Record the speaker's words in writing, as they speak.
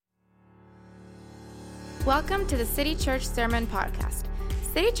Welcome to the City Church Sermon Podcast.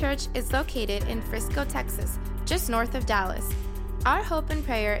 City Church is located in Frisco, Texas, just north of Dallas. Our hope and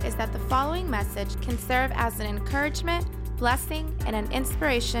prayer is that the following message can serve as an encouragement, blessing, and an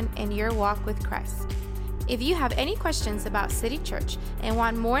inspiration in your walk with Christ. If you have any questions about City Church and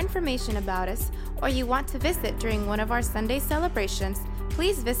want more information about us, or you want to visit during one of our Sunday celebrations,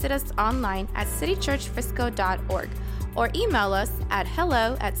 please visit us online at citychurchfrisco.org or email us at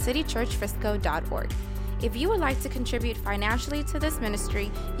hello@citychurchfrisco.org. If you would like to contribute financially to this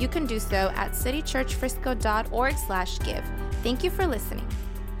ministry, you can do so at citychurchfrisco.org/give. Thank you for listening.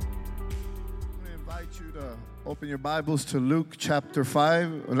 I'm going to invite you to open your Bibles to Luke chapter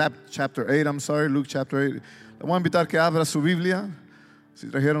 8, Luke chapter 8. Le voy a invitar que abra su Biblia, si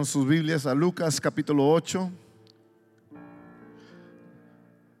trajeron sus Biblias, a Lucas capítulo 8.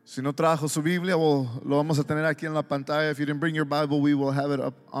 Si no trajo su Biblia, lo vamos a tener aquí en la pantalla. If you didn't bring your Bible, we will have it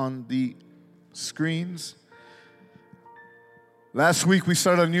up on the screens. Last week we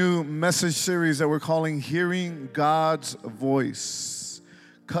started a new message series that we're calling Hearing God's Voice,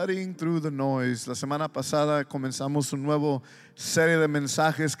 Cutting Through the Noise. La semana pasada comenzamos un nuevo serie de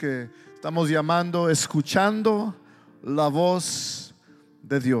mensajes que estamos llamando Escuchando la Voz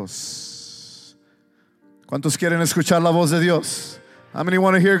de Dios. ¿Cuántos quieren escuchar la voz de Dios? How many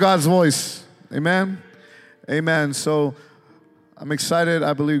want to hear God's voice? Amen? Amen. So I'm excited.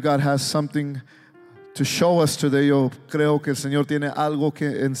 I believe God has something to show us today. Yo creo que el Señor tiene algo que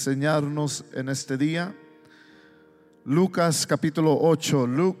enseñarnos en este día. Lucas capítulo 8,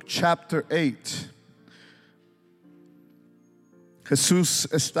 Luke chapter 8. Jesús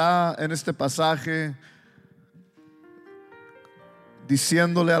está en este pasaje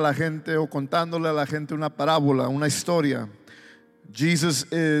diciéndole a la gente o contándole a la gente una parábola, una historia. Jesus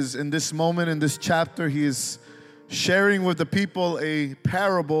is in this moment, in this chapter, he is sharing with the people a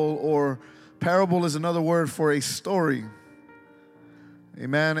parable, or parable is another word for a story.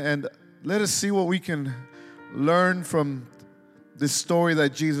 Amen. And let us see what we can learn from this story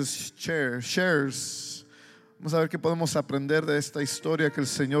that Jesus shares. Vamos a ver qué podemos aprender de esta historia que el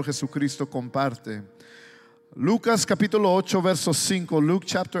Señor Jesucristo comparte. Lucas capítulo 8 verso 5. Luke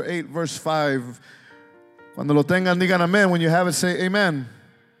chapter 8 verse 5. Cuando lo tengan, digan amen. When you have it, say amen.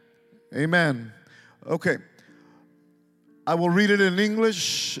 Amen. Okay. I will read it in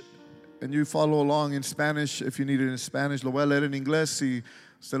English and you follow along in Spanish if you need it in Spanish. Lo voy a leer en inglés. Si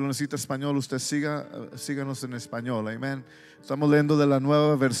usted lo necesita español, usted síganos en español. Amen. Estamos leyendo de la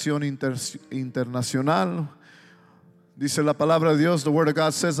nueva versión internacional. Dice la palabra de Dios, the word of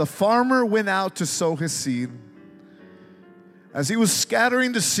God says, a farmer went out to sow his seed. As he was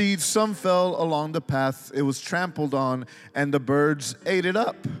scattering the seed, some fell along the path. It was trampled on, and the birds ate it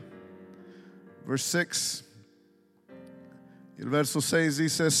up. Verse 6. El verso 6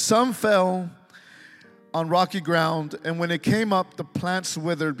 dice, some fell on rocky ground, and when it came up, the plants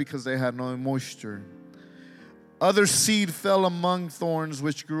withered because they had no moisture. Other seed fell among thorns,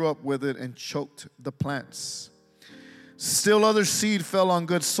 which grew up with it and choked the plants. Still other seed fell on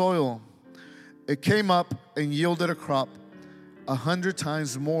good soil. It came up and yielded a crop 100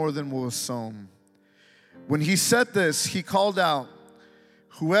 times more than what was sown. When he said this, he called out,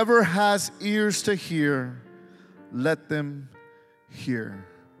 whoever has ears to hear, let them hear.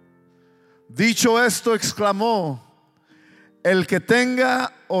 Dicho esto, exclamó, el que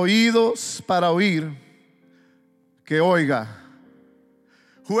tenga oídos para oír, que oiga.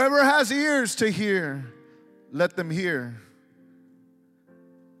 Whoever has ears to hear, let them hear.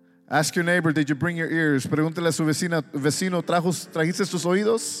 Ask your neighbor, did you bring your ears? Pregúntele a su vecino, ¿trajiste tus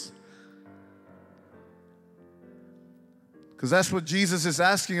oídos? Because that's what Jesus is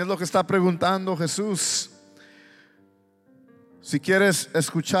asking. Es lo que está preguntando Jesús. Si quieres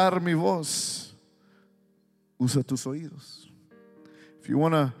escuchar mi voz, usa tus oídos. If you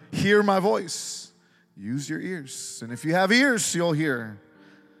want to hear my voice, use your ears. And if you have ears, you'll hear.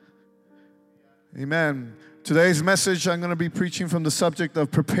 Amen. Today's message, I'm going to be preaching from the subject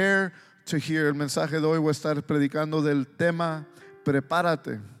of prepare to hear. El mensaje de hoy voy a estar predicando del tema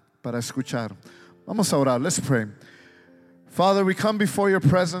prepárate para escuchar. Vamos a orar. Let's pray. Father, we come before your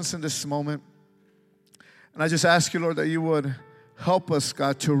presence in this moment. And I just ask you, Lord, that you would help us,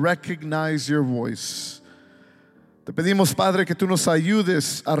 God, to recognize your voice. Te pedimos, Padre, que tú nos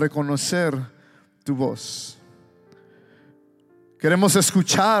ayudes a reconocer tu voz. Queremos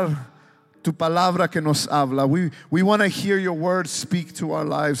escuchar tu palabra que nos habla. We want to hear your word speak to our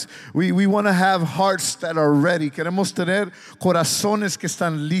lives. We want to have hearts that are ready. Queremos tener corazones que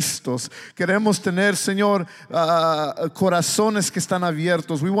están listos. Queremos tener, Señor, corazones que están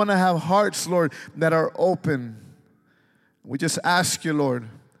abiertos. We want to have hearts, Lord, that are open. We just ask you, Lord,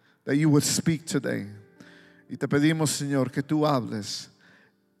 that you would speak today. Y te pedimos, Señor, que tú hables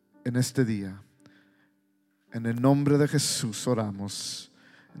en este día. En el nombre de Jesús oramos.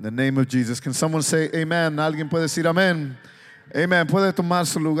 In the name of Jesus. Can someone say amen? ¿Alguien puede decir amén? Amen. Puede tomar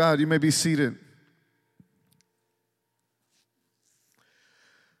su lugar. You may be seated.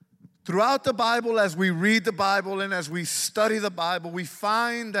 Throughout the Bible, as we read the Bible and as we study the Bible, we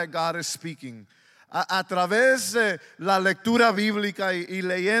find that God is speaking. A través de la lectura bíblica y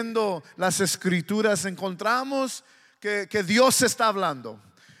leyendo las escrituras encontramos que Dios está hablando.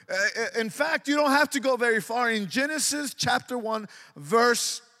 In fact, you don't have to go very far. In Genesis chapter 1,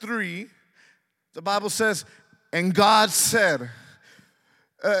 verse 3, the Bible says, and God said.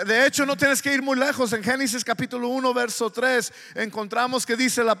 De hecho, no tienes que ir muy lejos. En Génesis capítulo 1, verso 3, encontramos que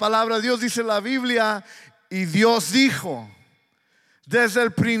dice la palabra de Dios, dice la Biblia, y Dios dijo. Desde el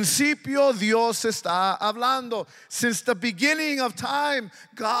principio Dios está hablando. Since the beginning of time,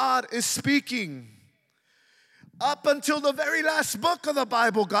 God is speaking. Up until the very last book of the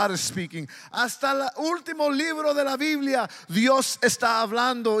Bible, God is speaking. Hasta el último libro de la Biblia, Dios está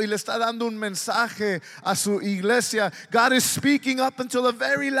hablando y le está dando un mensaje a su iglesia. God is speaking up until the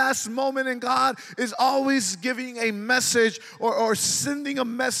very last moment, and God is always giving a message or sending a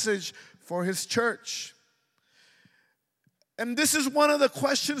message for His church. And this is one of the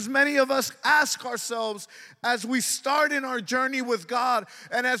questions many of us ask ourselves as we start in our journey with God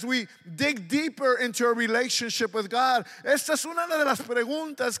and as we dig deeper into a relationship with God. Esta es una de las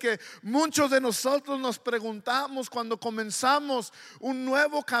preguntas que muchos de nosotros nos preguntamos cuando comenzamos un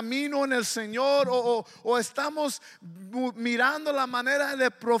nuevo camino en el Señor o estamos mirando la manera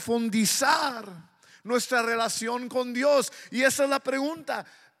de profundizar nuestra relación con Dios. Y esa es la pregunta.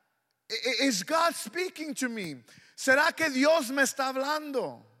 Is God speaking to me? ¿Será que Dios me está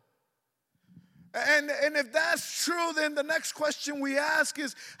hablando? And if that's true, then the next question we ask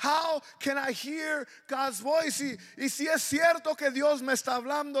is, how can I hear God's voice? Y si es cierto que Dios me está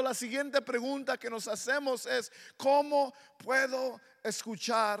hablando, la siguiente pregunta que nos hacemos es, ¿cómo puedo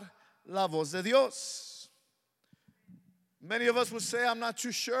escuchar la voz de Dios? Many of us would say, I'm not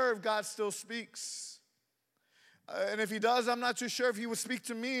too sure if God still speaks. And if He does, I'm not too sure if He would speak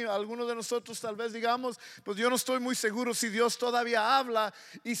to me. Algunos de nosotros tal vez digamos, pues yo no estoy muy seguro si Dios todavía habla.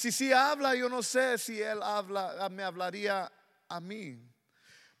 Y si sí habla, yo no sé si Él me hablaría a mí.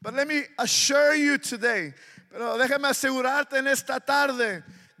 But let me assure you today, pero déjame asegurarte en esta tarde,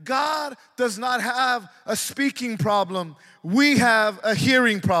 God does not have a speaking problem. We have a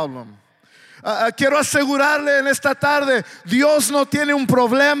hearing problem. Quiero asegurarle en esta tarde, Dios no tiene un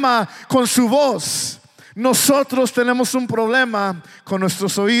problema con su voz. Nosotros tenemos un problema con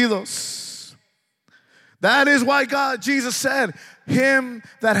nuestros oídos. That is why Jesus said, him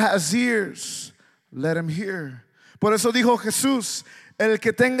that has ears, let him hear. Por eso dijo Jesús, el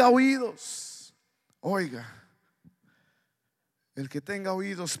que tenga oídos, oiga. El que tenga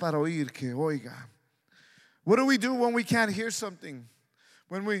oídos para oír, que oiga. What do we do when we can't hear something?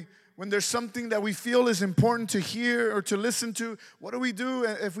 When there's something that we feel is important to hear or to listen to, what do we do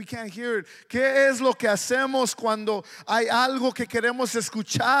if we can't hear it? ¿Qué es lo que hacemos cuando hay algo que queremos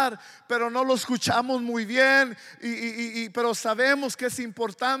escuchar, pero no lo escuchamos muy bien, pero sabemos que es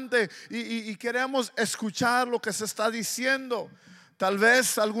importante y queremos escuchar lo que se está diciendo? Tal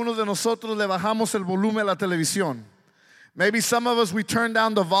vez algunos de nosotros le bajamos el volumen a la televisión. Maybe some of us, we turn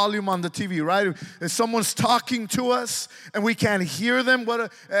down the volume on the TV, right? If someone's talking to us and we can't hear them,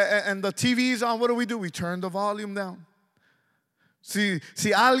 and the TV is on, what do? We turn the volume down. Si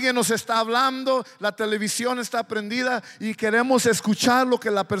alguien nos está hablando, la televisión está prendida y queremos escuchar lo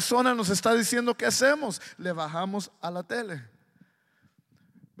que la persona nos está diciendo que hacemos, le bajamos a la tele,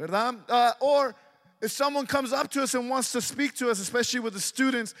 ¿verdad? Or if someone comes up to us and wants to speak to us, especially with the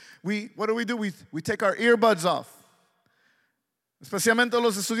students, what do? We take our earbuds off. Especialmente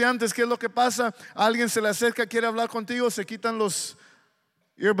los estudiantes, ¿qué es lo que pasa? Alguien se le acerca, quiere hablar contigo, se quitan los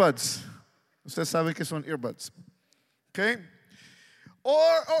earbuds. Usted sabe que son earbuds. Okay?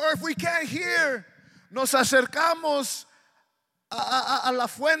 Or if we can't hear, nos acercamos a la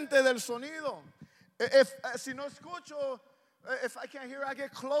fuente del sonido. Si no escucho, if I can't hear, I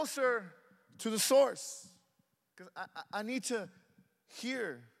get closer to the source. Because I need to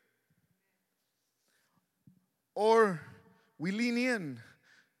hear. Or we lean in,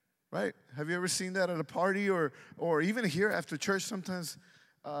 right? Have you ever seen that at a party or even here after church? Sometimes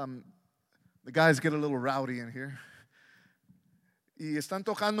the guys get a little rowdy in here. Y están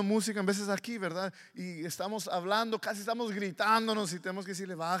tocando música en veces aquí, ¿verdad? Y estamos hablando, casi estamos gritándonos y tenemos que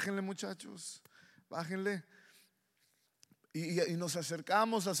decirle, bájenle muchachos, bájenle. Y nos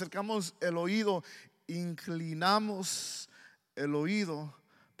acercamos el oído, inclinamos el oído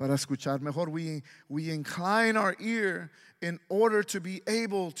para escuchar mejor. We incline our ear in order to be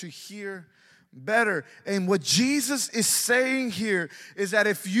able to hear better. And what Jesus is saying here is that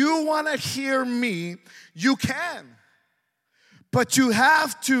if you want to hear me, you can. But you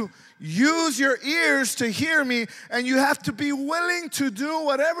have to use your ears to hear me, and you have to be willing to do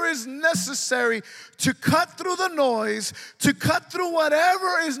whatever is necessary to cut through the noise, to cut through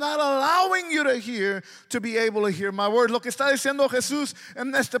whatever is not allowing you to hear, to be able to hear my word. Lo que está diciendo Jesús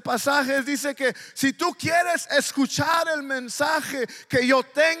en este pasaje dice que si tú quieres escuchar el mensaje que yo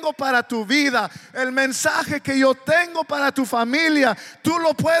tengo para tu vida, el mensaje que yo tengo para tu familia, tú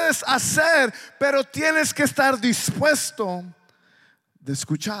lo puedes hacer, pero tienes que estar dispuesto de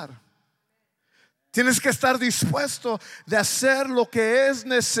escuchar. Tienes que estar dispuesto de hacer lo que es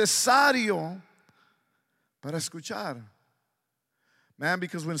necesario para escuchar. Man,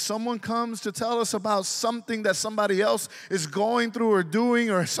 because when someone comes to tell us about something that somebody else is going through or doing,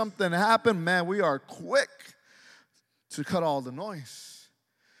 or something happened, man, we are quick to cut all the noise.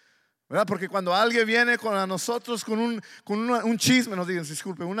 ¿Verdad? Porque cuando alguien viene con a nosotros con un chisme, nos digan,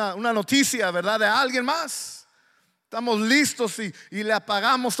 disculpe, una noticia, ¿verdad? De alguien más. Estamos listos y le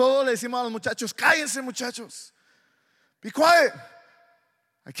apagamos todo. Le decimos a los muchachos, cállense muchachos. Be quiet.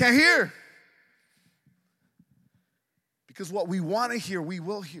 I can't hear. Because what we want to hear, we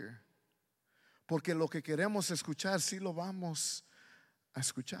will hear. Porque lo que queremos escuchar, sí lo vamos a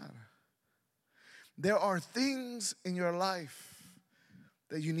escuchar. There are things in your life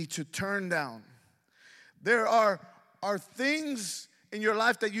that you need to turn down. There are things in your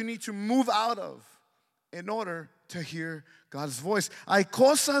life that you need to move out of in order to hear God's voice. Hay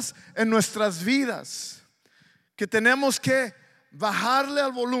cosas en nuestras vidas que tenemos que bajarle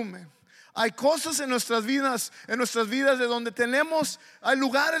al volumen. Hay cosas en nuestras vidas de donde hay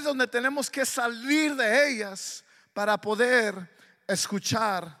lugares donde tenemos que salir de ellas para poder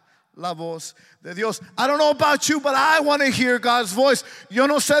escuchar la voz de Dios. I don't know about you, but I want to hear God's voice. Yo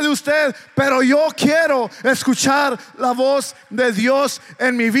no sé de usted, pero yo quiero escuchar la voz de Dios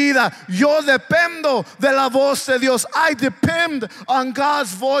en mi vida. Yo dependo de la voz de Dios. I depend on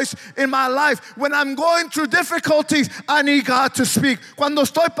God's voice in my life. When I'm going through difficulties, I need God to speak. Cuando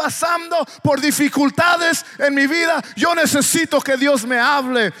estoy pasando por dificultades en mi vida, yo necesito que Dios me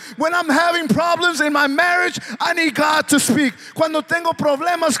hable. When I'm having problems in my marriage, I need God to speak. Cuando tengo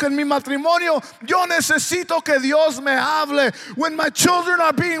problemas con mi matrimonio, yo necesito que Dios me hable. When my children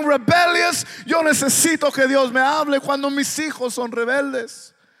are being rebellious, yo necesito que Dios me hable. Cuando mis hijos son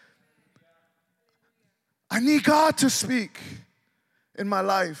rebeldes, I need God to speak in my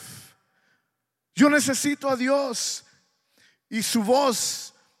life. Yo necesito a Dios y su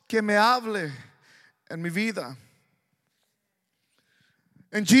voz que me hable en mi vida.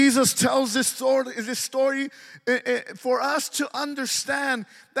 And Jesus tells this story for us to understand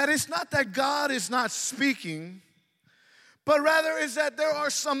that it's not that God is not speaking, but rather is that there are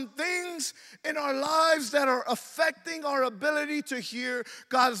some things in our lives that are affecting our ability to hear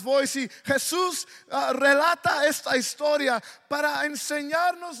God's voice. Y Jesús relata esta historia para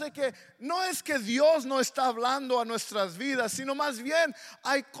enseñarnos de que no es que Dios no está hablando a nuestras vidas, sino más bien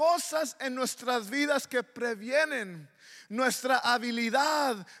hay cosas en nuestras vidas que previenen nuestra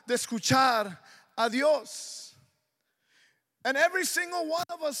habilidad de escuchar a Dios. And every single one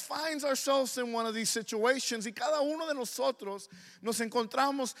of us finds ourselves in one of these situations. Y cada uno de nosotros nos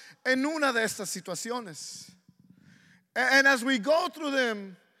encontramos en una de estas situaciones. And as we go through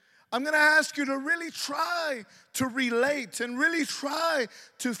them, I'm going to ask you to really try to relate and really try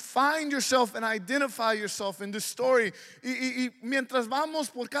to find yourself and identify yourself in this story. Y mientras vamos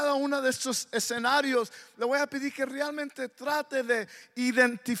por cada uno de estos escenarios, le voy a pedir que realmente trate de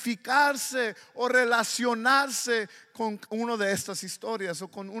identificarse o relacionarse con una de estas historias o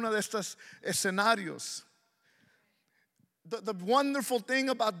con uno de estos escenarios. The wonderful thing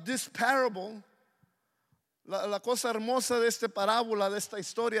about this parable, la cosa hermosa de esta parábola, de esta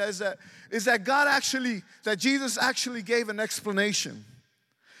historia, is that Jesus actually gave an explanation.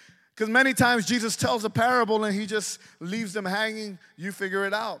 Because many times Jesus tells a parable and he just leaves them hanging. You figure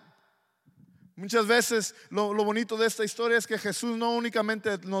it out. Muchas veces lo bonito de esta historia es que Jesús no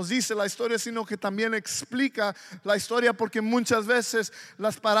únicamente nos dice la historia, sino que también explica la historia, porque muchas veces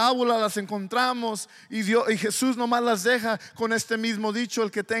las parábolas las encontramos y Jesús nomás las deja con este mismo dicho: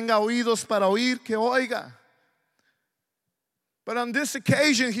 el que tenga oídos para oír, que oiga. But on this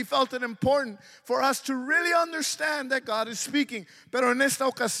occasion, he felt it important for us to really understand that God is speaking. Pero en esta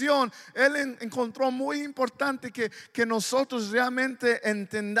ocasión, él encontró muy importante que nosotros realmente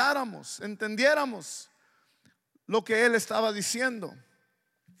entendiéramos lo que él estaba diciendo.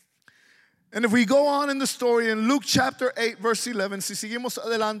 And if we go on in the story in Luke chapter 8 verse 11, si seguimos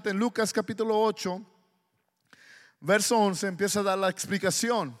adelante en Lucas capítulo 8, verso 11, empieza a dar la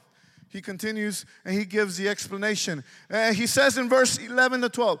explicación. He continues and he gives the explanation. He says in verse 11 to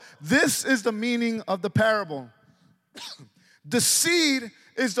 12, this is the meaning of the parable. The seed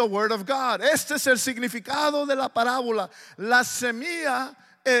is the word of God. Este es el significado de la parábola. La semilla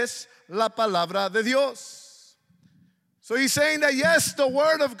es la palabra de Dios. So he's saying that yes, the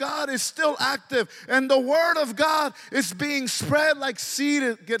word of God is still active, and the word of God is being spread like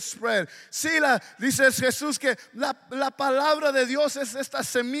seed gets spread. Sí, dice Jesús que la palabra de Dios es esta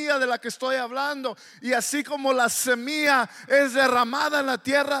semilla de la que estoy hablando, y así como la semilla es derramada en la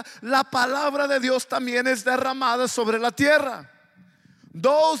tierra, la palabra de Dios también es derramada sobre la tierra.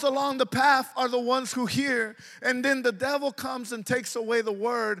 Those along the path are the ones who hear, and then the devil comes and takes away the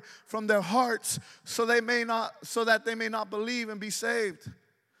word from their hearts so that they may not believe and be saved.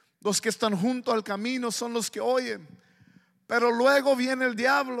 Los que están junto al camino son los que oyen, pero luego viene el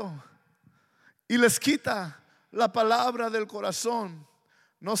diablo y les quita la palabra del corazón,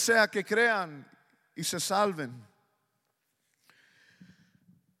 no sea que crean y se salven.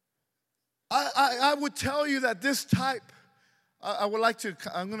 I would tell you that this type, I'm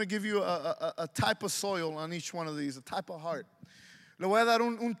going to give you a type of soil on each one of these, a type of heart. Le voy a dar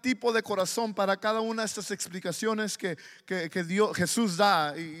un tipo de corazón para cada una de estas explicaciones que Jesús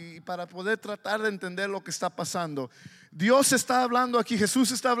da y para poder tratar de entender lo que está pasando. Dios está hablando aquí,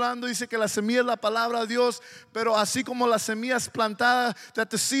 Jesús está hablando, dice que la semilla es la palabra de Dios, pero así como la semilla es plantada, that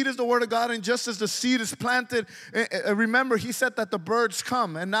the seed is the word of God, and just as the seed is planted, remember he said that the birds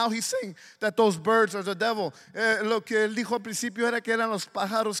come, and now he's saying that those birds are the devil. Lo que él dijo al principio era que eran los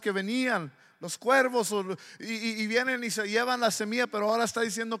pájaros que venían, los cuervos, y vienen y se llevan la semilla, pero ahora está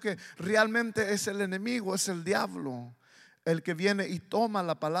diciendo que realmente es el enemigo, es el diablo, el que viene y toma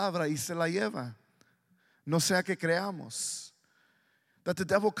la palabra y se la lleva. No sea que creamos that the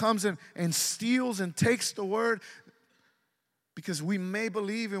devil comes and steals and takes the word because we may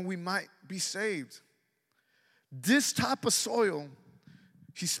believe and we might be saved. This type of soil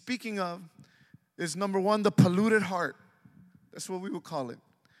he's speaking of is, number one, the polluted heart. That's what we would call it.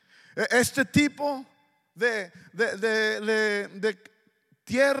 Este tipo de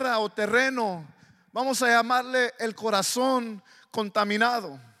tierra o terreno, vamos a llamarle el corazón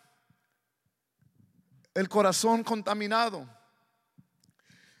contaminado. El corazón contaminado.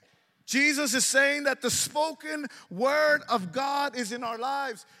 Jesus is saying that the spoken word of God is in our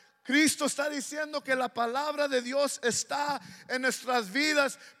lives. Cristo está diciendo que la palabra de Dios está en nuestras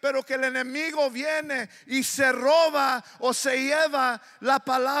vidas, pero que el enemigo viene y se roba o se lleva la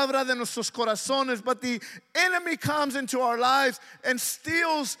palabra de nuestros corazones. But the enemy comes into our lives and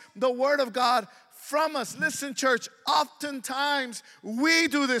steals the word of God from us. Listen, church, oftentimes we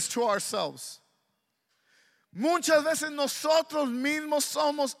do this to ourselves. Muchas veces nosotros mismos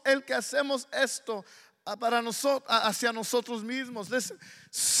somos el que hacemos esto para nosotros, hacia nosotros mismos. Listen,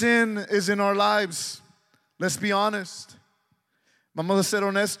 sin is in our lives. Let's be honest. Vamos a ser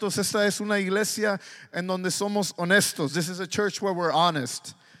honestos. Esta es una iglesia en donde somos honestos. This is a church where we're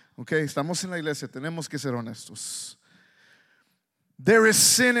honest. Okay, estamos en la iglesia, tenemos que ser honestos. There is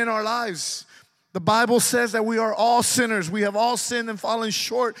sin in our lives. The Bible says that we are all sinners. We have all sinned and fallen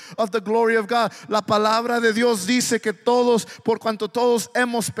short of the glory of God. La palabra de Dios dice que todos, por cuanto todos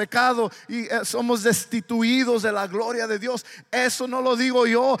hemos pecado y somos destituidos de la gloria de Dios. Eso no lo digo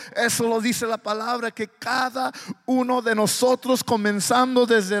yo, eso lo dice la palabra, que cada uno de nosotros, comenzando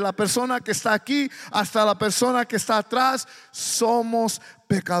desde la persona que está aquí hasta la persona que está atrás, somos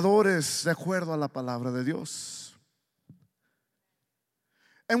pecadores de acuerdo a la palabra de Dios.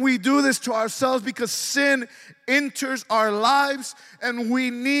 And we do this to ourselves because sin enters our lives, and we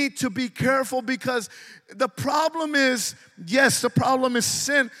need to be careful because the problem is, yes, the problem is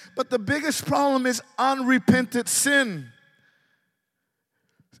sin, but the biggest problem is unrepented sin.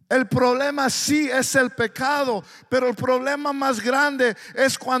 El problema sí es el pecado, pero el problema más grande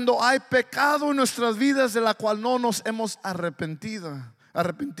es cuando hay pecado en nuestras vidas de la cual no nos hemos arrepentido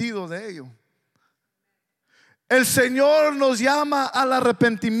de ello. El Señor nos llama al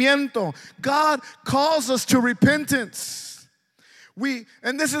arrepentimiento. God calls us to repentance.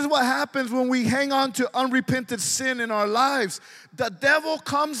 And this is what happens when we hang on to unrepented sin in our lives. The devil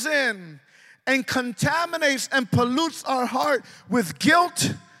comes in and contaminates and pollutes our heart with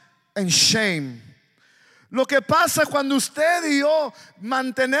guilt and shame. Lo que pasa cuando usted y yo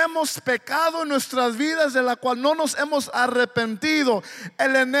mantenemos pecado en nuestras vidas de la cual no nos hemos arrepentido,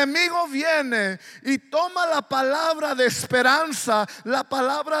 el enemigo viene y toma la palabra de esperanza, la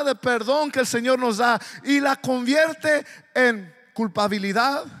palabra de perdón que el Señor nos da, y la convierte en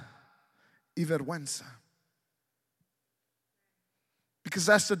culpabilidad y vergüenza. Because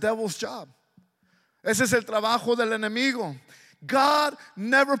that's the devil's job. Ese es el trabajo del enemigo. God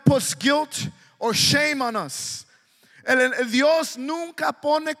never puts guilt or shame on us. Dios nunca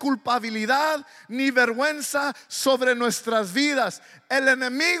pone culpabilidad ni vergüenza sobre nuestras vidas. El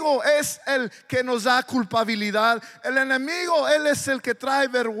enemigo es el que nos da culpabilidad. El enemigo, él es el que trae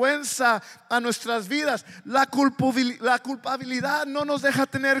vergüenza a nuestras vidas. La culpabilidad no nos deja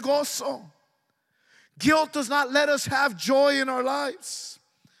tener gozo. Guilt does not let us have joy in our lives.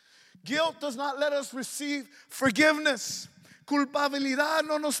 Guilt does not let us receive forgiveness. Culpabilidad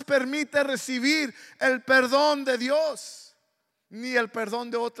no nos permite recibir el perdón de Dios ni el perdón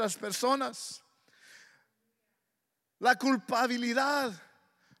de otras personas. La culpabilidad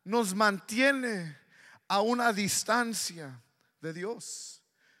nos mantiene a una distancia de Dios.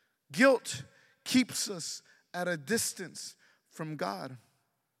 Guilt keeps us at a distance from God.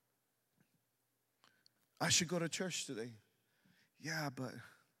 I should go to church today. Yeah, but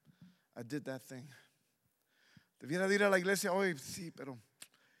I did that thing. Debiera de ir a la iglesia hoy, sí, pero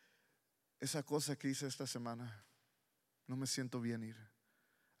esa cosa que hice esta semana, no me siento bien ir.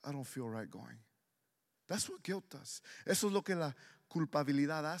 I don't feel right going. That's what guilt does. Eso es lo que la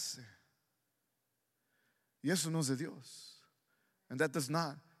culpabilidad hace. Y eso no es de Dios. And that does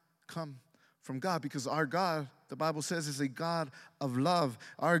not come from God, because our God, the Bible says, is a God of love.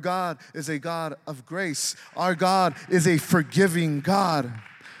 Our God is a God of grace. Our God is a forgiving God.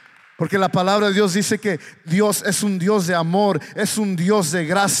 Porque la palabra de Dios dice que Dios es un Dios de amor, es un Dios de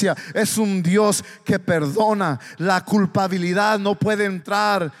gracia, es un Dios que perdona. La culpabilidad no puede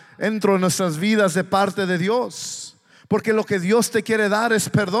entrar dentro de nuestras vidas de parte de Dios. Porque lo que Dios te quiere dar es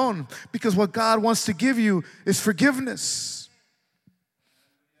perdón. Because what God wants to give you is forgiveness.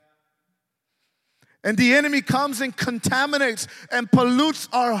 And the enemy comes and contaminates and pollutes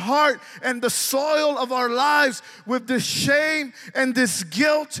our heart and the soil of our lives with this shame and this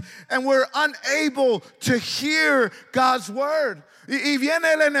guilt, and we're unable to hear God's word. Y viene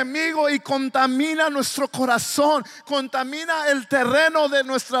el enemigo y contamina nuestro corazón, contamina el terreno de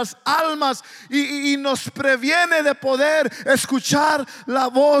nuestras almas y nos previene de poder escuchar la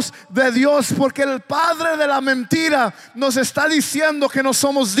voz de Dios, porque el padre de la mentira nos está diciendo que no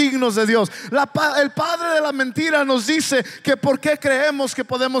somos dignos de Dios. El padre de la mentira nos dice que por qué creemos que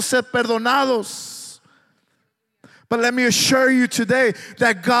podemos ser perdonados. But let me assure you today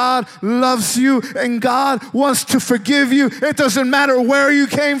that God loves you and God wants to forgive you. It doesn't matter where you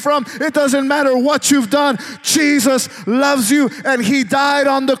came from. It doesn't matter what you've done. Jesus loves you and He died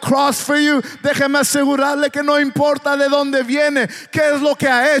on the cross for you. Déjeme asegurarle que no importa de dónde viene, qué es lo que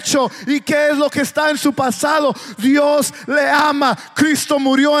ha hecho y qué es lo que está en su pasado. Dios le ama. Cristo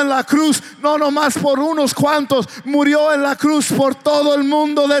murió en la cruz, no nomás por unos cuantos. Murió en la cruz por todo el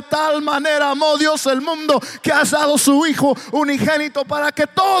mundo. De tal manera amó Dios el mundo que ha dado su Hijo unigénito para que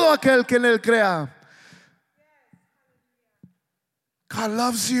todo aquel que en él crea. God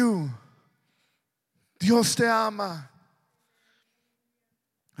loves you. Dios te ama.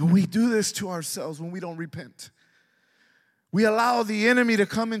 And we do this to ourselves when we don't repent. We allow the enemy to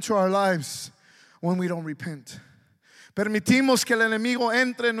come into our lives when we don't repent. Permitimos que el enemigo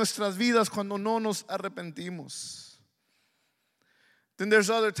entre en nuestras vidas cuando no nos arrepentimos. Then there's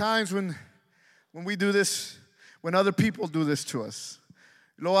other times when we do this, when other people do this to us.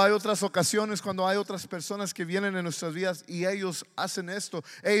 Luego hay otras ocasiones cuando hay otras personas que vienen en nuestras vidas y ellos hacen esto.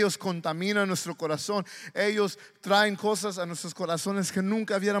 Ellos contaminan nuestro corazón. Ellos traen cosas a nuestros corazones que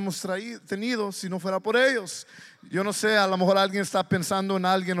nunca hubiéramos tenido si no fuera por ellos. Yo no sé, a lo mejor alguien está pensando en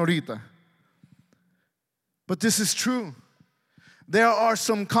alguien ahorita. But this is true. There are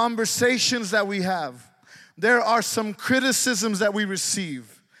some conversations that we have. There are some criticisms that we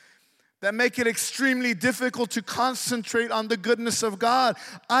receive that make it extremely difficult to concentrate on the goodness of God.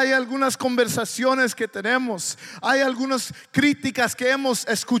 Hay algunas conversaciones que tenemos, hay algunas críticas que hemos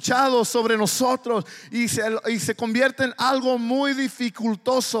escuchado sobre nosotros y se convierte en algo muy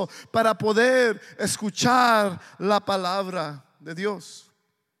dificultoso para poder escuchar la palabra de Dios.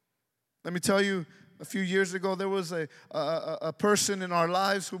 Let me tell you, a few years ago, there was a person in our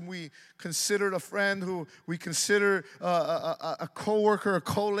lives whom we considered a friend, who we consider a co-worker, a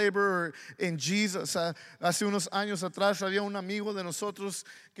co-laborer in Jesus. Hace unos años atrás había un amigo de nosotros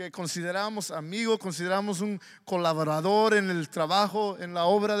que consideramos amigo, consideramos un colaborador en el trabajo, en la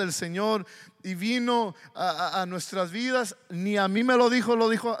obra del Señor, y vino a nuestras vidas. Ni a mí me lo dijo,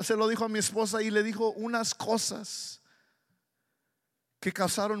 se lo dijo a mi esposa y le dijo unas cosas que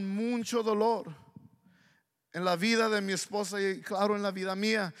causaron mucho dolor. en la vida de mi esposa y claro en la vida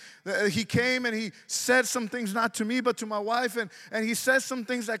mía. He came and he said some things, not to me but to my wife, and he said some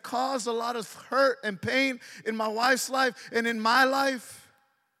things that caused a lot of hurt and pain in my wife's life and in my life.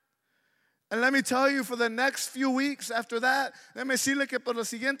 And let me tell you, for the next few weeks after that, déjeme decirle que por las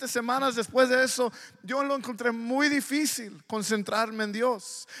siguientes semanas después de eso, yo lo encontré muy difícil concentrarme en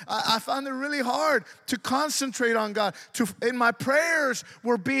Dios. I found it really hard to concentrate on God. And my prayers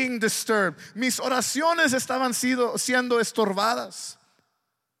were being disturbed. Mis oraciones estaban siendo estorbadas.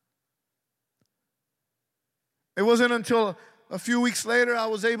 It wasn't until a few weeks later I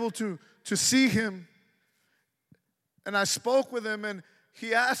was able to see him. And I spoke with him, and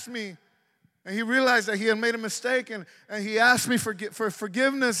he asked me, and he realized that he had made a mistake, and he asked me for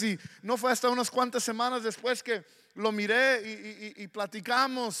forgiveness. Y no fue hasta unas cuantas semanas después que lo miré y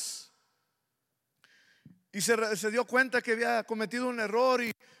platicamos. Y se dio cuenta que había cometido un error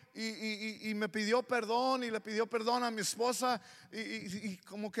y me pidió perdón y le pidió perdón a mi esposa y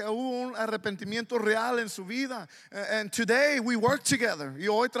como que hubo un arrepentimiento real en su vida. And today we work together. Y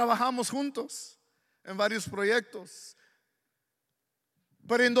hoy trabajamos juntos en varios proyectos.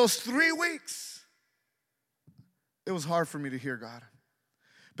 But in those 3 weeks, it was hard for me to hear God.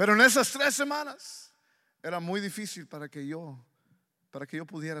 Pero en esas 3 semanas, era muy difícil para que yo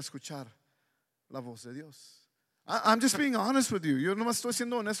pudiera escuchar la voz de Dios. I'm just being honest with you. Yo no me estoy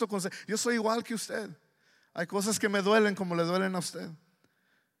siendo honesto con usted. Yo soy igual que usted. Hay cosas que me duelen como le duelen a usted.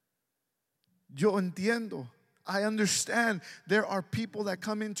 Yo entiendo. I understand there are people that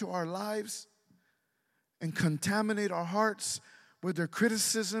come into our lives and contaminate our hearts with their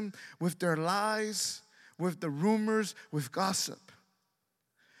criticism, with their lies, with the rumors, with gossip.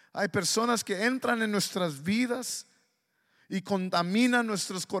 Hay personas que entran en nuestras vidas y contaminan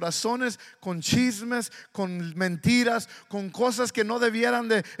nuestros corazones con chismes, con mentiras, con cosas que no debieran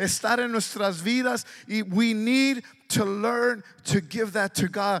de estar en nuestras vidas. Y we need to learn to give that to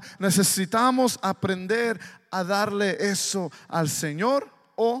God. Necesitamos aprender a darle eso al Señor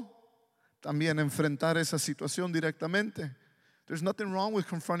o también enfrentar esa situación directamente. There's nothing wrong with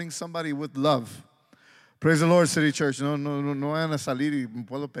confronting somebody with love. Praise the Lord, City Church. No vayan a salir y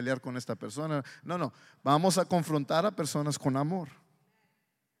puedo pelear con esta persona. No. Vamos a confrontar a personas con amor.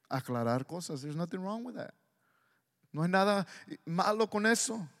 Aclarar cosas. There's nothing wrong with that. No hay nada malo con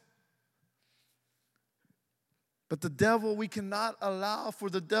eso. But the devil, we cannot allow for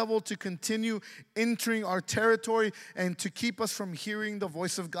the devil to continue entering our territory and to keep us from hearing the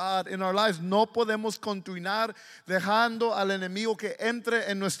voice of God in our lives. No podemos continuar dejando al enemigo que entre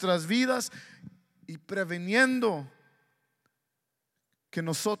en nuestras vidas y preveniendo que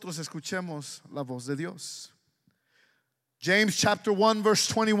nosotros escuchemos la voz de Dios. James chapter 1 verse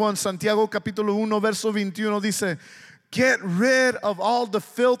 21, Santiago capítulo 1 verso 21 dice, get rid of all the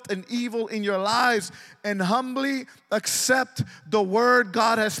filth and evil in your lives and humbly accept the word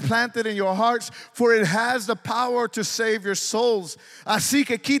God has planted in your hearts, for it has the power to save your souls. Así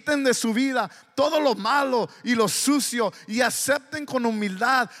que quiten de su vida todo lo malo y lo sucio y acepten con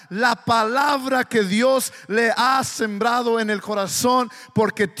humildad la palabra que Dios le ha sembrado en el corazón,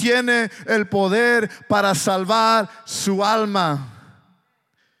 porque tiene el poder para salvar su alma.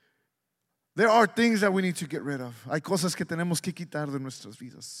 There are things that we need to get rid of. Hay cosas que tenemos que quitar de nuestras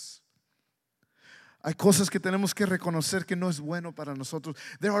vidas. Hay cosas que tenemos que reconocer que no es bueno para nosotros.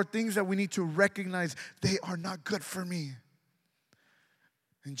 There are things that we need to recognize they are not good for me.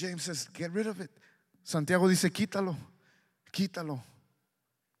 And James says, get rid of it. Santiago dice, quítalo.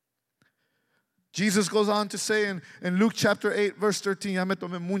 Jesus goes on to say in Luke chapter 8 verse 13, ya me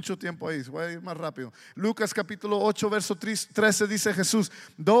tomé mucho tiempo ahí, voy a ir más rápido. Lucas capítulo 8 verso 13 dice Jesús,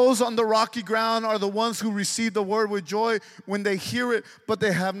 those on the rocky ground are the ones who receive the word with joy when they hear it, but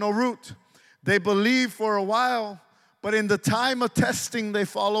they have no root. They believe for a while, but in the time of testing they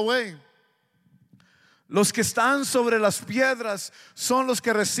fall away. Los que están sobre las piedras son los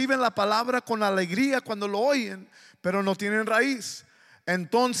que reciben la palabra con alegría cuando lo oyen, pero no tienen raíz.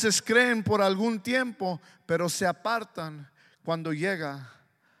 Entonces creen por algún tiempo, pero se apartan cuando llega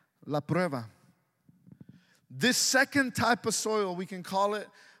la prueba. This second type of soil, we can call it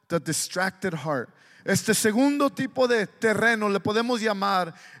the distracted heart. Este segundo tipo de terreno le podemos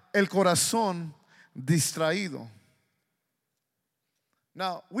llamar el corazón distraído.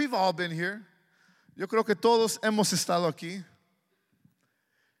 Now, we've all been here. Yo creo que todos hemos estado aquí.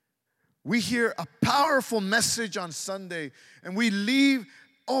 We hear a powerful message on Sunday and we leave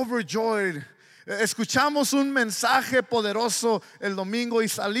overjoyed. Escuchamos un mensaje poderoso el domingo y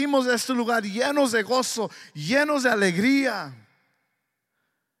salimos de este lugar llenos de gozo, llenos de alegría.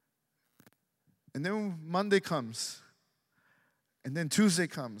 And then Monday comes, and then Tuesday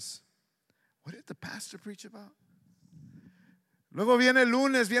comes, what did the pastor preach about? Luego viene el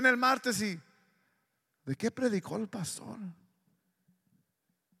lunes, viene el martes y ¿de qué predicó el pastor?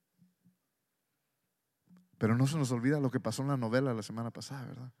 Pero no se nos olvida lo que pasó en la novela la semana pasada,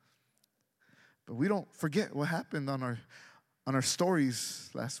 ¿verdad? But we don't forget what happened on our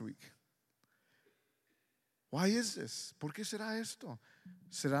stories last week. Why is this? ¿Por qué será esto?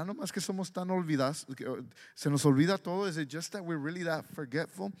 ¿Será nomás que somos tan olvidados? ¿Se nos olvida todo? Is it just that we're really that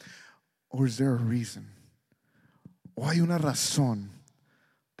forgetful? Or is there a reason? ¿O hay una razón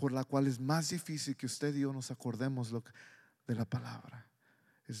por la cual es más difícil que usted y yo nos acordemos de la palabra?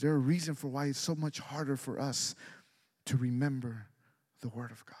 Is there a reason for why it's so much harder for us to remember the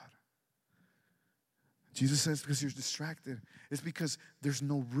Word of God? Jesus says because you're distracted. It's because there's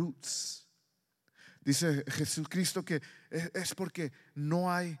no roots. Dice Jesucristo que es porque no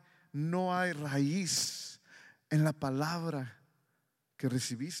hay raíz en la palabra que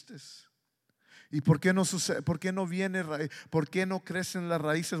recibiste. ¿Y por qué no sucede? ¿Por qué no viene raíz? ¿Por qué no crecen las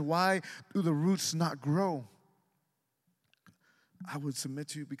raíces? Why do the roots not grow? I would submit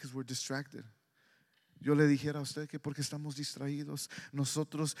to you because we're distracted. Yo le dijera a usted que porque estamos distraídos,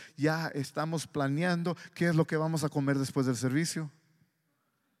 nosotros ya estamos planeando qué es lo que vamos a comer después del servicio.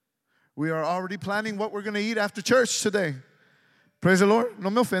 We are already planning what we're going to eat after church today. Praise the Lord. No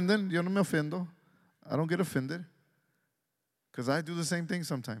me ofenden. Yo no me ofendo. I don't get offended. Because I do the same thing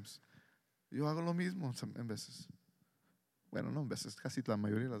sometimes. Yo hago lo mismo en veces. Bueno, no en veces. Casi la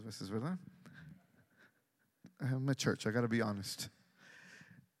mayoría de las veces, ¿verdad? I'm at church. I got to be honest.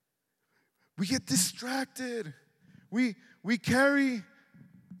 We get distracted. We carry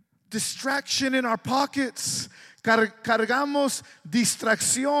distraction in our pockets. Cargamos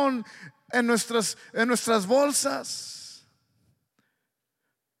distracción en nuestras bolsas.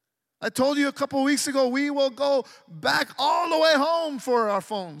 I told you a couple of weeks ago, we will go back all the way home for our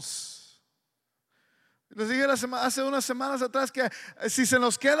phones. Les dije hace unas semanas atrás que si se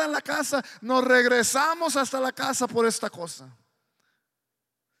nos queda en la casa, nos regresamos hasta la casa por esta cosa.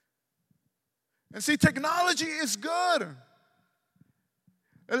 And see, technology is good.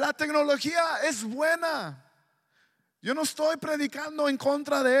 La tecnología es buena. Yo no estoy predicando en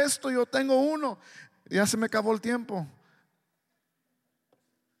contra de esto. Yo tengo uno. Ya se me acabó el tiempo.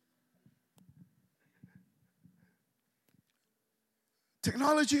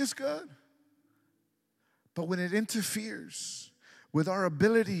 Technology is good. But when it interferes with our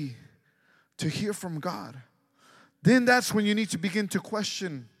ability to hear from God, then that's when you need to begin to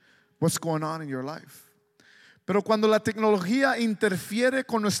question what's going on in your life. Pero cuando la tecnología interfiere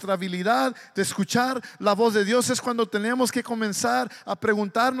con nuestra habilidad de escuchar la voz de Dios, es cuando tenemos que comenzar a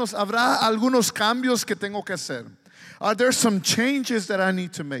preguntarnos, ¿habrá algunos cambios que tengo que hacer? Are there some changes that I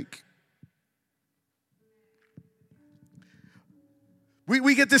need to make?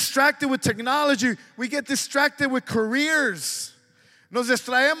 We get distracted with technology. We get distracted with careers. Nos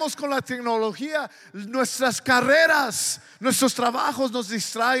distraemos con la tecnología. Nuestras carreras, nuestros trabajos nos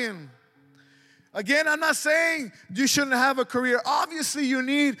distraen. Again, I'm not saying you shouldn't have a career. Obviously, you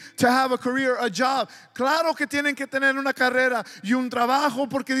need to have a career, a job. Claro que tienen que tener una carrera y un trabajo,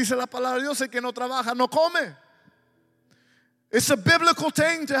 porque dice la palabra de Dios, el que no trabaja no come. It's a biblical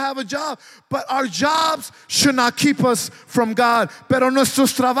thing to have a job, but our jobs should not keep us from God. Pero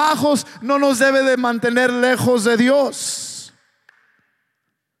nuestros trabajos no nos debe de mantener lejos de Dios.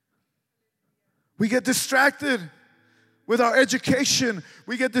 We get distracted with our education.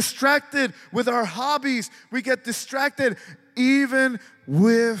 We get distracted with our hobbies. We get distracted even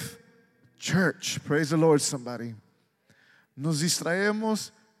with church. Praise the Lord, somebody. Nos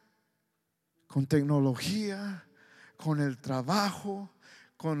distraemos con tecnología, con el trabajo,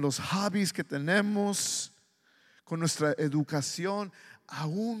 con los hobbies que tenemos, con nuestra educación,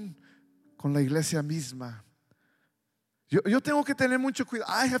 aún con la iglesia misma. Yo tengo que tener mucho cuidado.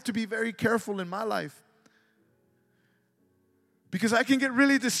 I have to be very careful in my life. Because I can get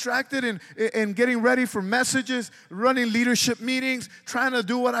really distracted in getting ready for messages, running leadership meetings, trying to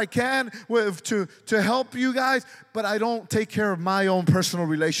do what I can to help you guys, but I don't take care of my own personal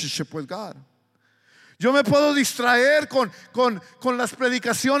relationship with God. Yo me puedo distraer con las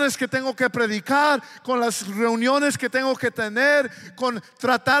predicaciones que tengo que predicar, con las reuniones que tengo que tener, con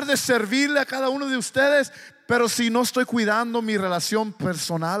tratar de servirle a cada uno de ustedes, pero si no estoy cuidando mi relación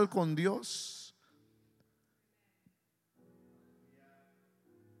personal con Dios.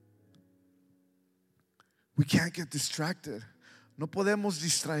 We can't get distracted. No podemos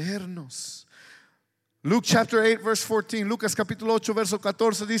distraernos. Luke chapter 8 verse 14, Lucas capítulo 8 verso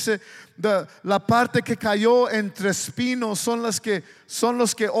 14 dice, la parte que cayó entre espinos son los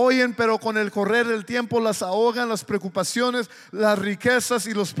que oyen, pero con el correr del tiempo las ahogan las preocupaciones, las riquezas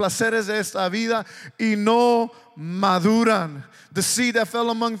y los placeres de esta vida y no maduran. The seed that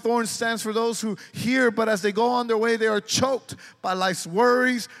fell among thorns stands for those who hear, but as they go on their way, they are choked by life's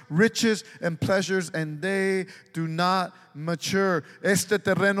worries, riches, and pleasures, and they do not mature. Este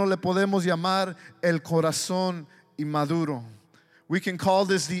terreno le podemos llamar el corazón inmaduro. We can call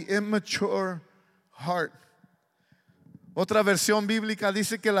this the immature heart. Otra versión bíblica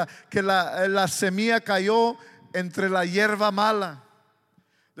dice que la semilla cayó entre la hierba mala.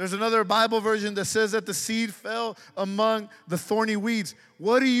 There's another Bible version that says that the seed fell among the thorny weeds.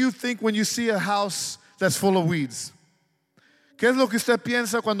 What do you think when you see a house that's full of weeds? ¿Qué es lo que usted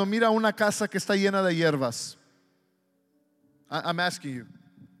piensa cuando mira una casa que está llena de hierbas? I'm asking you.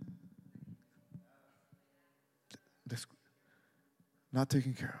 Not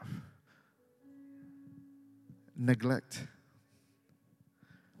taken care of. Neglect.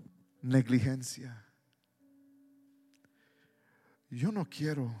 Negligencia. Yo no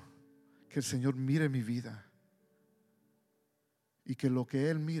quiero que el Señor mire mi vida y que lo que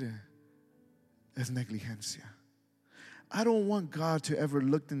Él mire es negligencia. I don't want God to ever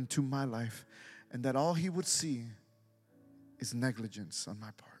look into my life and that all He would see is negligence on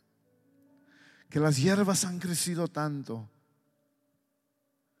my part. Que las hierbas han crecido tanto.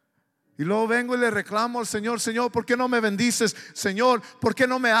 Y luego vengo y le reclamo al Señor, Señor, ¿por qué no me bendices? Señor, ¿por qué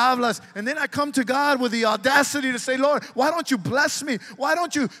no me hablas? And then I come to God with the audacity to say, Lord, why don't you bless me? Why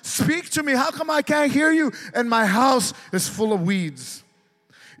don't you speak to me? How come I can't hear you? And my house is full of weeds.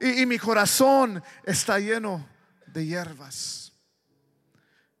 Y mi corazón está lleno de hierbas.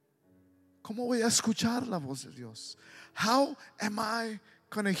 ¿Cómo voy a escuchar la voz de Dios? How am I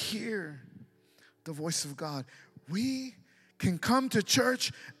going to hear the voice of God? We can come to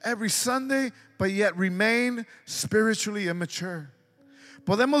church every Sunday, but yet remain spiritually immature.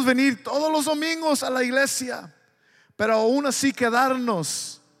 Podemos venir todos los domingos a la iglesia, pero aún así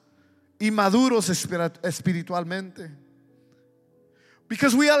quedarnos inmaduros espiritualmente.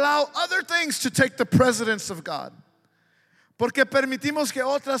 Because we allow other things to take the precedence of God. Porque permitimos que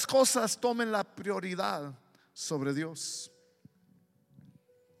otras cosas tomen la prioridad sobre Dios.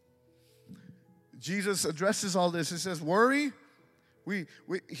 Jesus addresses all this. He says, worry.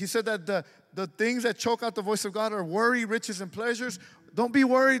 He said that the things that choke out the voice of God are worry, riches, and pleasures. Don't be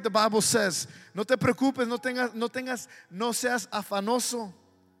worried, the Bible says. No te preocupes, no seas afanoso,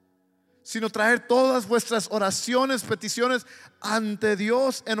 sino traer todas vuestras oraciones, peticiones ante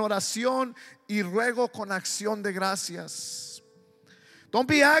Dios en oración y ruego con acción de gracias. Don't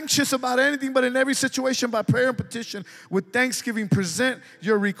be anxious about anything, but in every situation by prayer and petition with thanksgiving present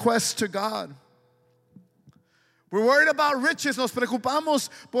your requests to God. We're worried about riches, nos preocupamos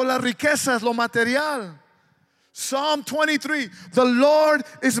por las riquezas, lo material. Psalm 23, the Lord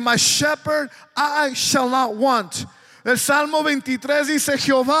is my shepherd, I shall not want. El Salmo 23 dice,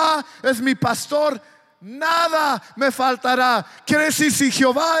 Jehová es mi pastor, nada me faltará. Quiere decir, si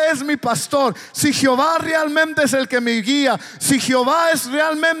Jehová es mi pastor, si Jehová realmente es el que me guía, si Jehová es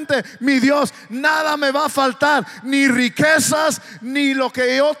realmente mi Dios, nada me va a faltar, ni riquezas, ni lo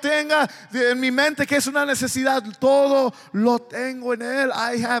que yo tenga en mi mente que es una necesidad, todo lo tengo en Él.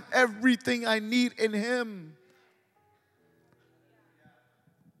 I have everything I need in Him.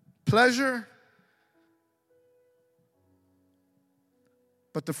 Pleasure.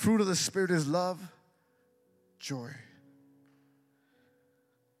 But the fruit of the Spirit is love, joy.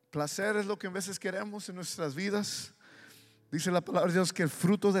 Placer es lo que a veces queremos en nuestras vidas. Dice la palabra de Dios que el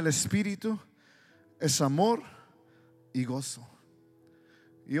fruto del Espíritu es amor y gozo.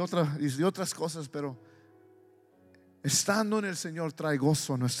 Y otras cosas, pero estando en el Señor trae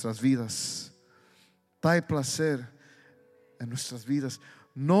gozo a nuestras vidas. Trae placer en nuestras vidas.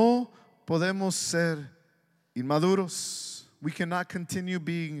 No podemos ser inmaduros. We cannot continue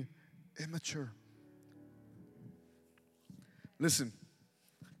being immature. Listen,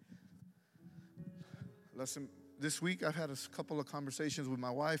 this week I've had a couple of conversations with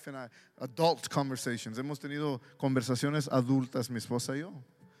my wife and adult conversations. Hemos tenido conversaciones adultas, mi esposa y yo.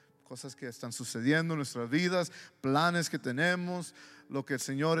 Cosas que están sucediendo en nuestras vidas, planes que tenemos, lo que el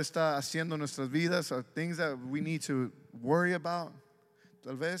Señor está haciendo en nuestras vidas, things that we need to worry about,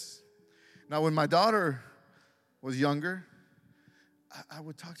 tal vez. Now, when my daughter was younger, I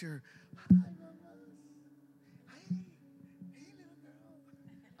would talk to her.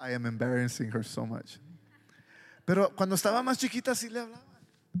 I am embarrassing her so much. Pero cuando estaba más chiquita sí le hablaba.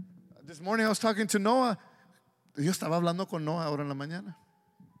 This morning I was talking to Noah. Yo estaba hablando con Noah ahora en la mañana.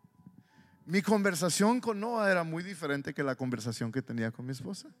 Mi conversación con Noah era muy diferente que la conversación que tenía con mi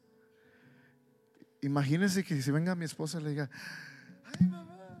esposa. Imagínense que si venga mi esposa y le diga, ay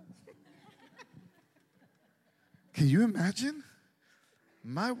mamá. Can you imagine?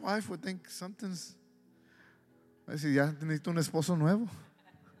 My wife would think something's. Va a decir, ya necesito un esposo nuevo.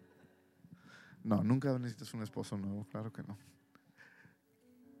 No, nunca necesitas un esposo nuevo, claro que no.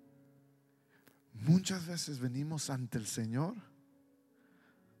 Muchas veces venimos ante el Señor.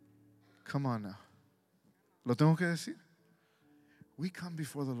 Come on now. ¿Lo tengo que decir? We come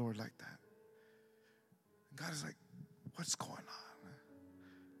before the Lord like that. God is like, what's going on?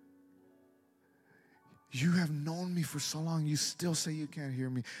 You have known me for so long, you still say you can't hear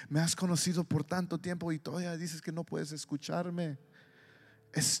me. Me has conocido por tanto tiempo y todavía dices que no puedes escucharme.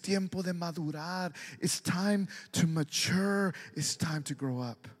 Es tiempo de madurar. It's time to mature. It's time to grow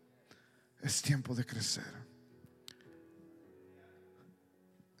up. Es tiempo de crecer.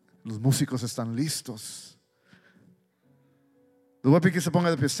 Los músicos están listos. Les voy a pedir que se ponga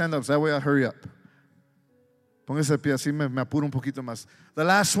de pie, stand up, so that way I hurry up. Póngase de pie, así me apuro un poquito más. The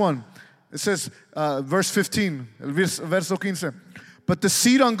last one, it says, verse 15, el verso 15. But the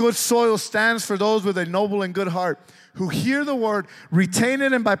seed on good soil stands for those with a noble and good heart, who hear the word, retain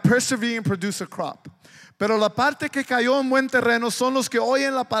it, and by persevering produce a crop. Pero la parte que cayó en buen terreno son los que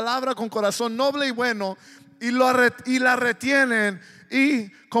oyen la palabra con corazón noble y bueno y la retienen y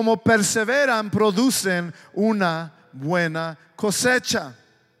como perseveran producen una buena cosecha.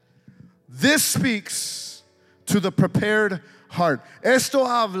 This speaks to the prepared heart. Esto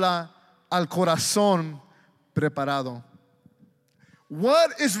habla al corazón preparado.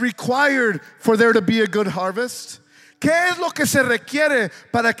 What is required for there to be a good harvest? ¿Qué es lo que se requiere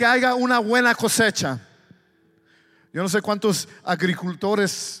para que haya una buena cosecha? Yo no sé cuántos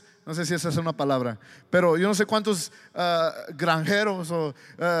agricultores, no sé si esa es una palabra, pero yo no sé cuántos granjeros o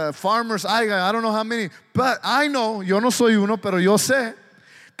farmers haya. I don't know how many, but I know, yo no soy uno, pero yo sé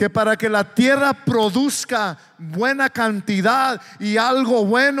que para que la tierra produzca buena cantidad y algo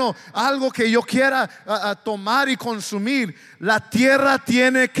bueno, algo que yo quiera tomar y consumir, la tierra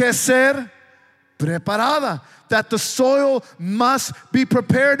tiene que ser preparada. That the soil must be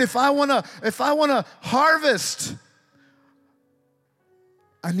prepared. If I wanna harvest,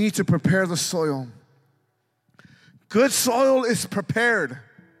 I need to prepare the soil. Good soil is prepared.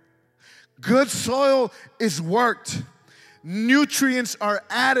 Good soil is worked. Nutrients are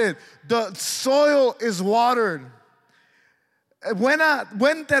added. The soil is watered. Buen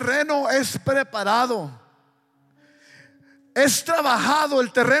terreno es preparado. Es trabajado, el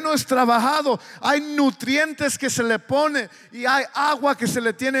terreno es trabajado. Hay nutrientes que se le pone y hay agua que se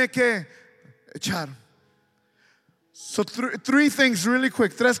le tiene que echar. So three things really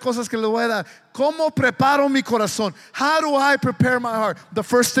quick. Tres cosas que le voy a dar. ¿Cómo preparo mi corazón? How do I prepare my heart? The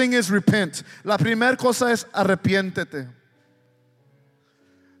first thing is repent. La primera cosa es arrepiéntete.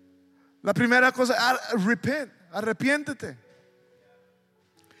 La primera cosa, repent, arrepiéntete.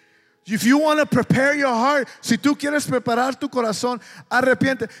 If you want to prepare your heart, si tú quieres preparar tu corazón,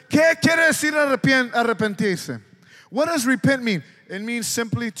 arrepiente. ¿Qué quiere decir arrepentirse? What does repent mean? It means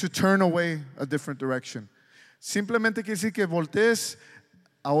simply to turn away a different direction. Simplemente quiere decir que voltees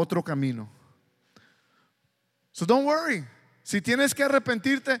a otro camino. So don't worry. Si tienes que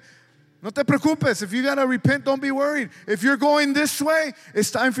arrepentirte, no te preocupes. If you gotta repent, don't be worried. If you're going this way,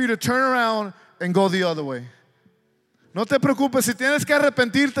 it's time for you to turn around and go the other way. No te preocupes, si tienes que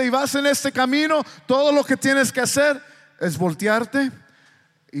arrepentirte y vas en este camino, todo lo que tienes que hacer es voltearte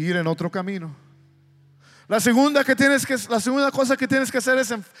e ir en otro camino. La segunda cosa que tienes que hacer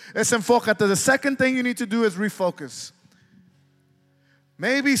es enfócate. The second thing you need to do is refocus.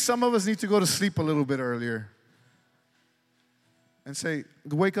 Maybe some of us need to go to sleep a little bit earlier and say,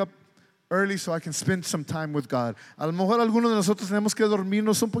 wake up early so I can spend some time with God. A lo mejor algunos de nosotros tenemos que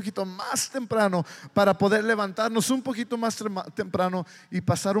dormirnos un poquito más temprano para poder levantarnos un poquito más temprano y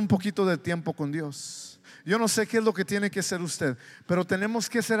pasar un poquito de tiempo con Dios. Yo no sé qué es lo que tiene que hacer usted, pero tenemos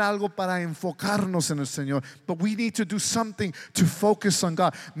que hacer algo para enfocarnos en el Señor. But we need to do something to focus on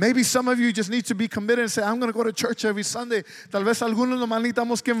God. Maybe some of you just need to be committed and say, I'm going to go to church every Sunday. Tal vez algunos nomás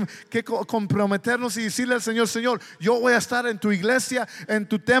necesitamos que comprometernos y decirle al Señor, Señor, yo voy a estar en tu iglesia, en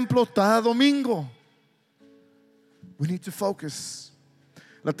tu templo cada domingo. We need to focus.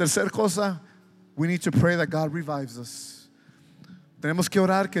 La tercera cosa, we need to pray that God revives us. Tenemos que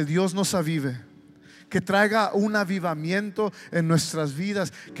orar que Dios nos avive, que traiga un avivamiento en nuestras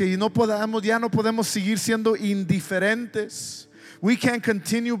vidas, que ya no podemos seguir siendo indiferentes. We can't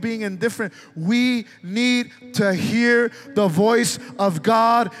continue being indifferent. We need to hear the voice of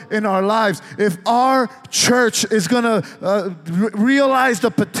God in our lives. If our church is going to realize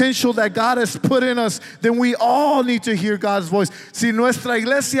the potential that God has put in us, then we all need to hear God's voice. Si nuestra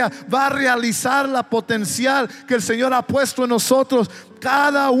iglesia va a realizar la potencial que el Señor ha puesto en nosotros,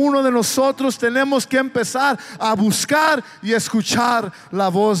 cada uno de nosotros tenemos que empezar a buscar y escuchar la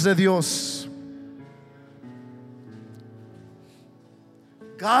voz de Dios.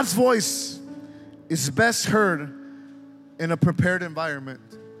 God's voice is best heard in a prepared environment.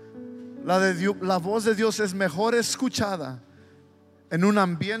 La voz de Dios es mejor escuchada en un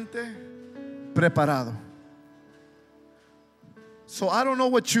ambiente preparado. So I don't know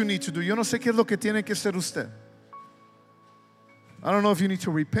what you need to do. Yo no sé qué es lo que tiene que hacer usted. I don't know if you need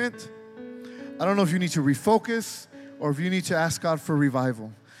to repent. I don't know if you need to refocus or if you need to ask God for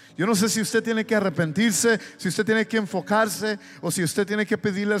revival. Yo no sé si usted tiene que arrepentirse, si usted tiene que enfocarse o si usted tiene que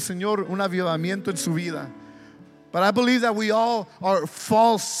pedirle al Señor un avivamiento en su vida. But I believe that we all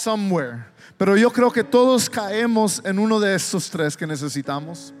fall somewhere. Pero yo creo que todos caemos en uno de estos tres que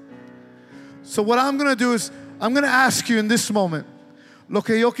necesitamos. So what I'm going to do is I'm going to ask you in this moment. Lo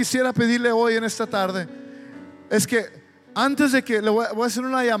que yo quisiera pedirle hoy en esta tarde es que antes de que le voy a hacer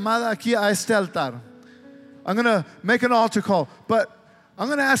una llamada aquí a este altar. I'm going to make an altar call, but I'm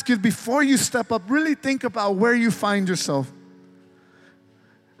going to ask you, before you step up, really think about where you find yourself.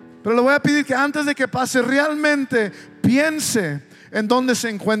 Pero le voy a pedir que antes de que pase, realmente piense en dónde se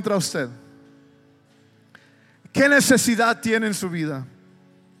encuentra usted. ¿Qué necesidad tiene en su vida?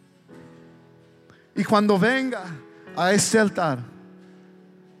 Y cuando venga a este altar,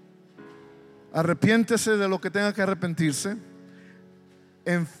 arrepiéntese de lo que tenga que arrepentirse.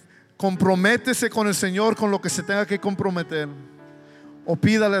 Comprométese con el Señor con lo que se tenga que comprometer. O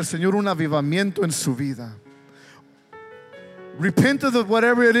pídale al Señor un avivamiento en su vida. Repent of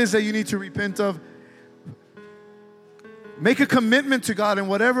whatever it is that you need to repent of. Make a commitment to God in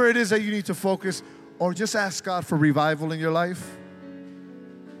whatever it is that you need to focus. Or just ask God for revival in your life.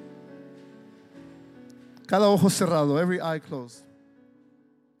 Cada ojo cerrado, every eye closed.